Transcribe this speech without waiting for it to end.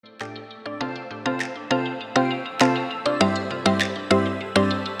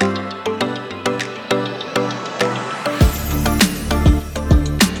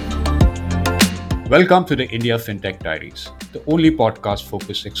Welcome to the India FinTech Diaries, the only podcast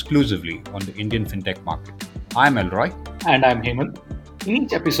focused exclusively on the Indian FinTech market. I'm Elroy. And I'm Hemant. In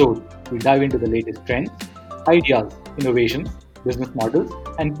each episode, we dive into the latest trends, ideas, innovations, business models,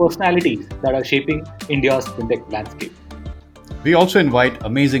 and personalities that are shaping India's fintech landscape. We also invite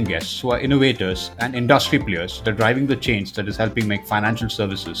amazing guests who are innovators and industry players that are driving the change that is helping make financial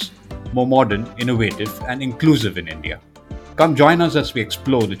services more modern, innovative, and inclusive in India. Come join us as we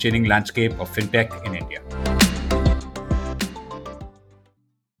explore the changing landscape of fintech in India.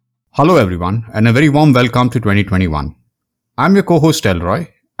 Hello everyone, and a very warm welcome to 2021. I'm your co-host Elroy,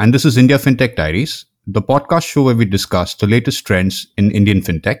 and this is India FinTech Diaries, the podcast show where we discuss the latest trends in Indian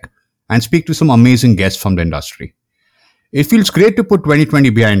fintech and speak to some amazing guests from the industry. It feels great to put 2020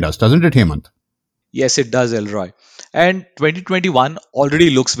 behind us, doesn't it, Hemant? Yes, it does, Elroy. And 2021 already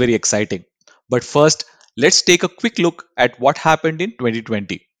looks very exciting. But first, let's take a quick look at what happened in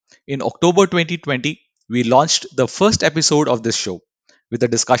 2020. In October 2020, we launched the first episode of this show with a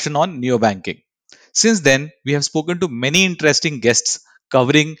discussion on neobanking. Since then, we have spoken to many interesting guests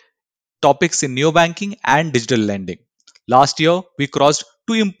covering topics in neobanking and digital lending. Last year, we crossed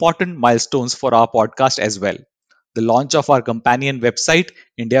two important milestones for our podcast as well: the launch of our companion website,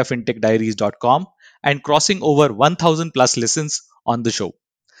 indiafintechdiaries.com, and crossing over 1000 plus listens on the show.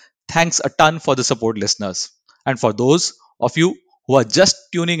 Thanks a ton for the support, listeners. And for those of you who are just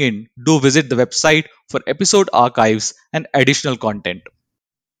tuning in, do visit the website for episode archives and additional content.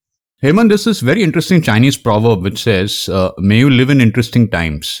 Hemant, this is very interesting Chinese proverb which says, may you live in interesting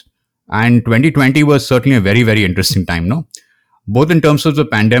times. And 2020 was certainly a very, very interesting time, no? Both in terms of the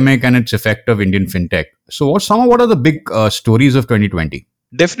pandemic and its effect of Indian fintech. So what are the big stories of 2020?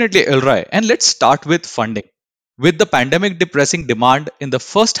 Definitely, Elroy. And let's start with funding. With the pandemic depressing demand in the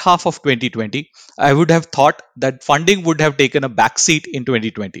first half of 2020, I would have thought that funding would have taken a backseat in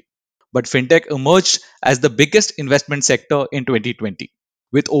 2020. But fintech emerged as the biggest investment sector in 2020,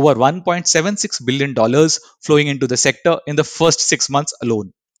 with over $1.76 billion flowing into the sector in the first 6 months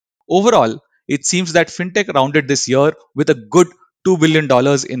alone. Overall, it seems that fintech rounded this year with a good $2 billion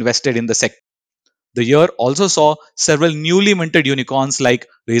invested in the sector. The year also saw several newly minted unicorns like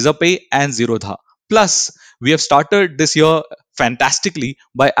Razorpay and Zerodha. Plus, we have started this year fantastically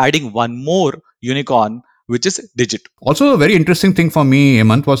by adding one more unicorn, which is Digit. Also, a very interesting thing for me,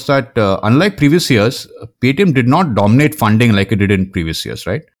 Hemant, was that unlike previous years, Paytm did not dominate funding like it did in previous years,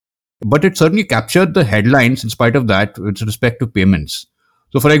 right? But it certainly captured the headlines in spite of that with respect to payments.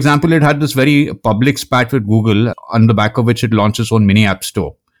 So, for example, it had this very public spat with Google, on the back of which it launched its own mini app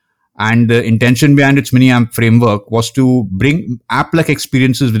store. And the intention behind its mini app framework was to bring app-like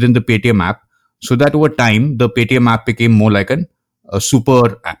experiences within the Paytm app so that over time, the Paytm app became more like a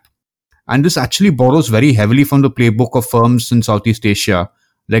super app. And this actually borrows very heavily from the playbook of firms in Southeast Asia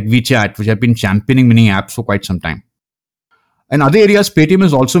like WeChat, which have been championing mini apps for quite some time. In other areas, Paytm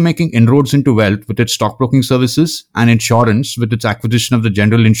is also making inroads into wealth with its stockbroking services and insurance with its acquisition of the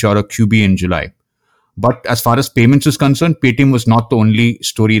general insurer QB in July. But as far as payments is concerned, Paytm was not the only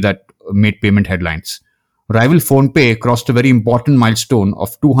story that made payment headlines. Rival PhonePe crossed a very important milestone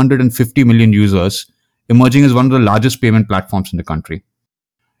of 250 million users, emerging as one of the largest payment platforms in the country.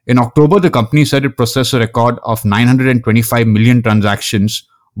 In October, the company said it processed a record of 925 million transactions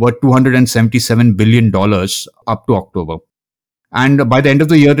worth $277 billion up to October. And by the end of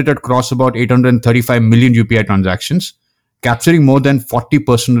the year, it had crossed about 835 million UPI transactions, capturing more than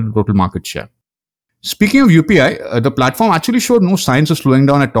 40% of the total market share. Speaking of UPI, the platform actually showed no signs of slowing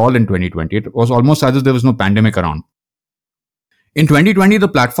down at all in 2020. It was almost as if there was no pandemic around. In 2020, the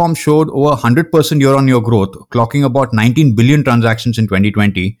platform showed over 100% year-on-year growth, clocking about 19 billion transactions in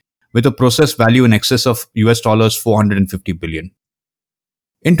 2020, with a processed value in excess of US dollars 450 billion.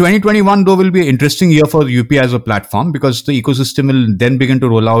 In 2021, though, will be an interesting year for the UPI as a platform because the ecosystem will then begin to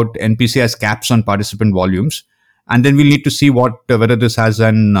roll out NPCI's caps on participant volumes. And then we'll need to see whether this has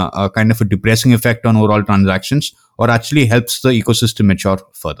a kind of a depressing effect on overall transactions or actually helps the ecosystem mature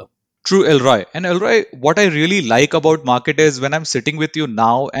further. True, Elroy. And Elroy, what I really like about market is when I'm sitting with you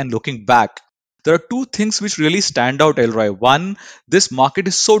now and looking back, there are two things which really stand out, Elroy. One, this market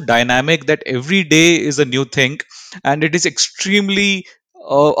is so dynamic that every day is a new thing, and it is extremely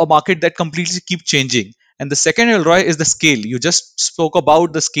a market that completely keeps changing. And the second, Elroy, is the scale. You just spoke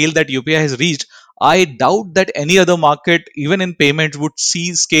about the scale that UPI has reached. I doubt that any other market, even in payments, would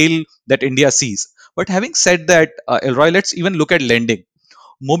see scale that India sees. But having said that, Elroy, let's even look at lending.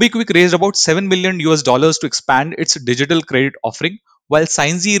 MobiKwik raised about 7 million US dollars to expand its digital credit offering, while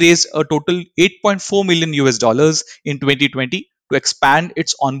Signsy raised a total 8.4 million US dollars in 2020 to expand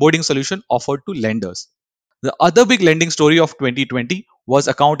its onboarding solution offered to lenders. The other big lending story of 2020 was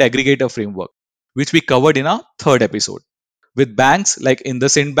account aggregator framework. which we covered in our third episode. With banks like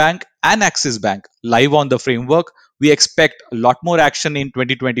IndusInd Bank and Axis Bank live on the framework, we expect a lot more action in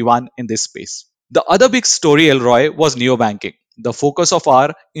 2021 in this space. The other big story, Elroy, was neobanking, the focus of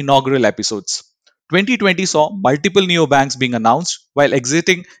our inaugural episodes. 2020 saw multiple neobanks being announced, while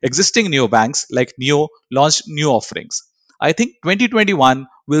existing neobanks like Neo launched new offerings. I think 2021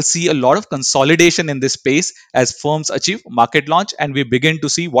 will see a lot of consolidation in this space as firms achieve market launch and we begin to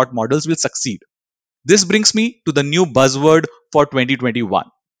see what models will succeed. This brings me to the new buzzword for 2021: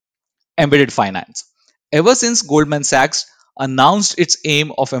 embedded finance. Ever since Goldman Sachs announced its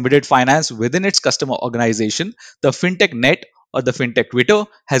aim of embedded finance within its customer organization, the fintech net or the fintech Twitter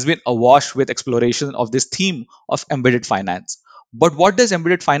has been awash with exploration of this theme of embedded finance. But what does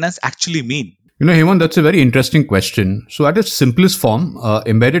embedded finance actually mean? Hemant, that's a very interesting question. So, at its simplest form,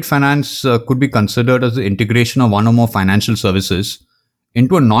 embedded finance could be considered as the integration of one or more financial services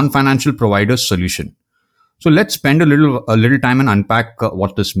into a non-financial provider's solution. So, let's spend a little time and unpack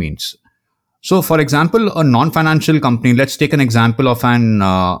what this means. So, for example, a non-financial company. Let's take an example of an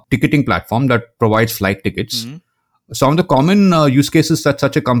ticketing platform that provides flight tickets. Mhm. Some of the common use cases that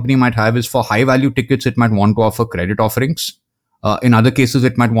such a company might have is for high value tickets, it might want to offer credit offerings. In other cases,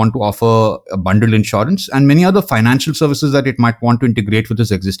 it might want to offer a bundled insurance and many other financial services that it might want to integrate with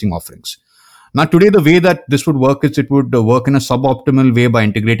its existing offerings. Now, today, the way that this would work is it would work in a suboptimal way by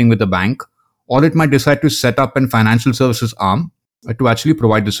integrating with a bank, or it might decide to set up an financial services arm to actually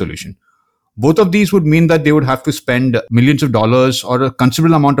provide the solution. Both of these would mean that they would have to spend millions of dollars or a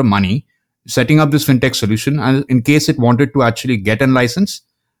considerable amount of money setting up this fintech solution. And in case it wanted to actually get a license,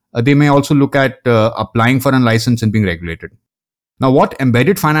 they may also look at applying for a license and being regulated. Now, what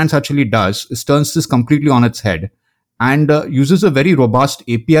embedded finance actually does is turns this completely on its head and uses a very robust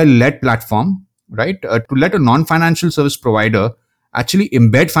API-led platform, right, to let a non-financial service provider actually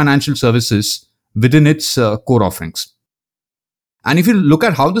embed financial services within its core offerings. And if you look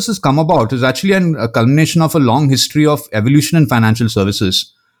at how this has come about, it's actually a culmination of a long history of evolution in financial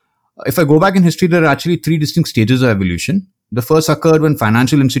services. If I go back in history, there are actually three distinct stages of evolution. The first occurred when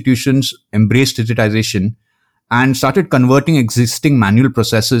financial institutions embraced digitization and started converting existing manual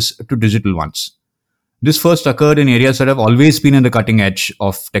processes to digital ones. This first occurred in areas that have always been in the cutting edge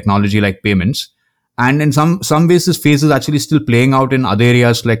of technology like payments. And in some ways, this phase is actually still playing out in other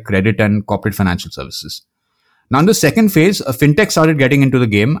areas like credit and corporate financial services. Now, in the second phase, fintech started getting into the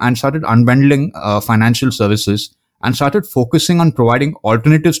game and started unbundling financial services and started focusing on providing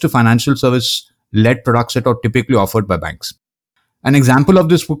alternatives to financial service led products that are typically offered by banks. An example of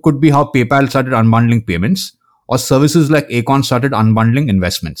this could be how PayPal started unbundling payments, or services like Acorn started unbundling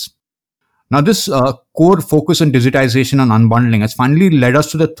investments. Now, this core focus on digitization and unbundling has finally led us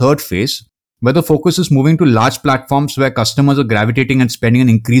to the third phase, where the focus is moving to large platforms where customers are gravitating and spending an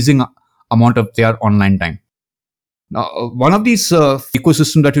increasing amount of their online time. Now, one of these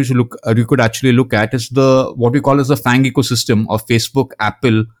ecosystem that you could actually look at is the what we call as the FANG ecosystem of Facebook,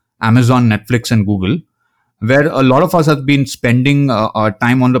 Apple, Amazon, Netflix, and Google, where a lot of us have been spending our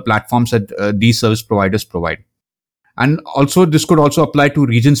time on the platforms that these service providers provide. And also, this could also apply to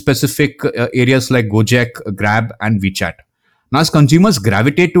region-specific areas like Gojek, Grab, and WeChat. Now, as consumers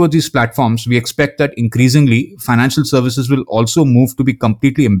gravitate towards these platforms, we expect that increasingly financial services will also move to be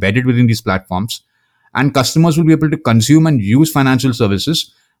completely embedded within these platforms, and customers will be able to consume and use financial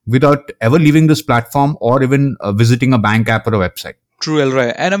services without ever leaving this platform or even visiting a bank app or a website. True,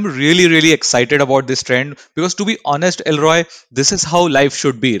 Elroy. And I'm really, really excited about this trend because, to be honest, Elroy, this is how life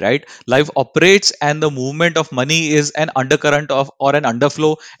should be, right? Life operates, and the movement of money is an undercurrent of or an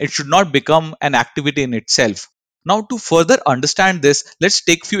underflow. It should not become an activity in itself. Now, to further understand this, let's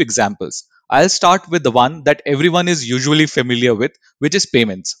take few examples. I'll start with the one that everyone is usually familiar with, which is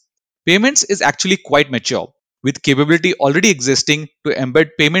payments. Payments is actually quite mature, with capability already existing to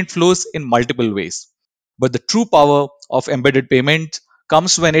embed payment flows in multiple ways. But the true power of embedded payment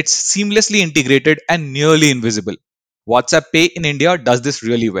comes when it's seamlessly integrated and nearly invisible. WhatsApp Pay in India does this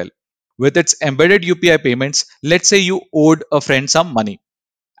really well. With its embedded UPI payments, let's say you owed a friend some money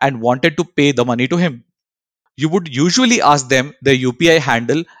and wanted to pay the money to him. You would usually ask them their UPI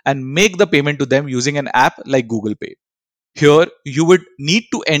handle and make the payment to them using an app like Google Pay. Here, you would need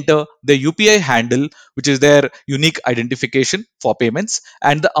to enter the UPI handle, which is their unique identification for payments,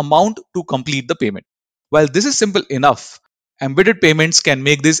 and the amount to complete the payment. While this is simple enough, embedded payments can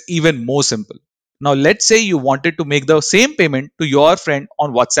make this even more simple. Now, let's say you wanted to make the same payment to your friend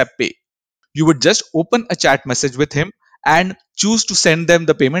on WhatsApp Pay. You would just open a chat message with him and choose to send them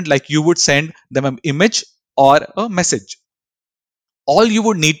the payment like you would send them an image or a message. All you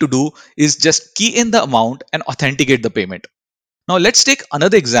would need to do is just key in the amount and authenticate the payment. Now let's take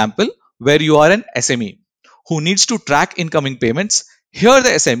another example where you are an SME who needs to track incoming payments. Here, the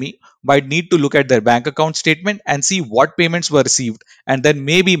SME might need to look at their bank account statement and see what payments were received, and then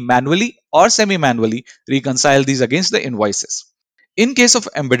maybe manually or semi manually reconcile these against the invoices. In case of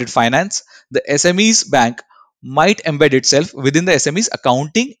embedded finance, the SME's bank might embed itself within the SME's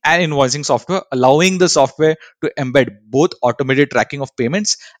accounting and invoicing software, allowing the software to embed both automated tracking of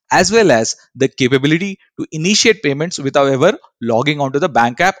payments as well as the capability to initiate payments without ever logging onto the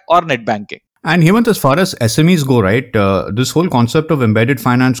bank app or net banking. And Hemant, as far as SMEs go, right, this whole concept of embedded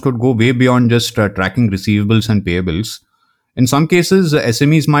finance could go way beyond just tracking receivables and payables. In some cases,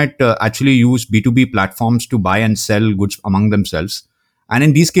 SMEs might actually use B2B platforms to buy and sell goods among themselves. And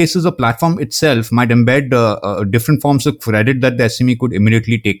in these cases, the platform itself might embed different forms of credit that the SME could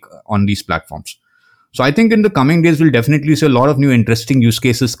immediately take on these platforms. So I think in the coming days, we'll definitely see a lot of new interesting use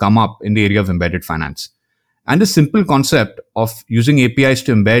cases come up in the area of embedded finance. And the simple concept of using APIs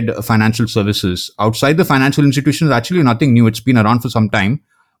to embed financial services outside the financial institution is actually nothing new. It's been around for some time,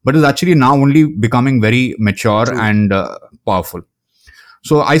 but is actually now only becoming very mature True. and powerful.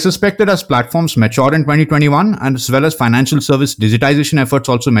 So I suspect that as platforms mature in 2021 and as well as financial service digitization efforts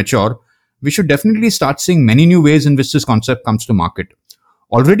also mature, we should definitely start seeing many new ways in which this concept comes to market.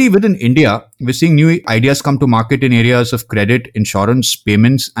 Already within India, we're seeing new ideas come to market in areas of credit, insurance,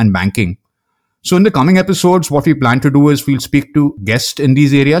 payments, and banking. So in the coming episodes, what we plan to do is we'll speak to guests in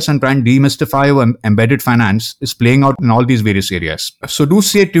these areas and try and demystify how embedded finance is playing out in all these various areas. So do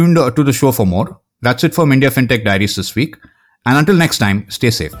stay tuned to the show for more. That's it from India FinTech Diaries this week. And until next time,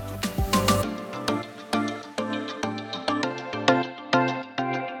 stay safe.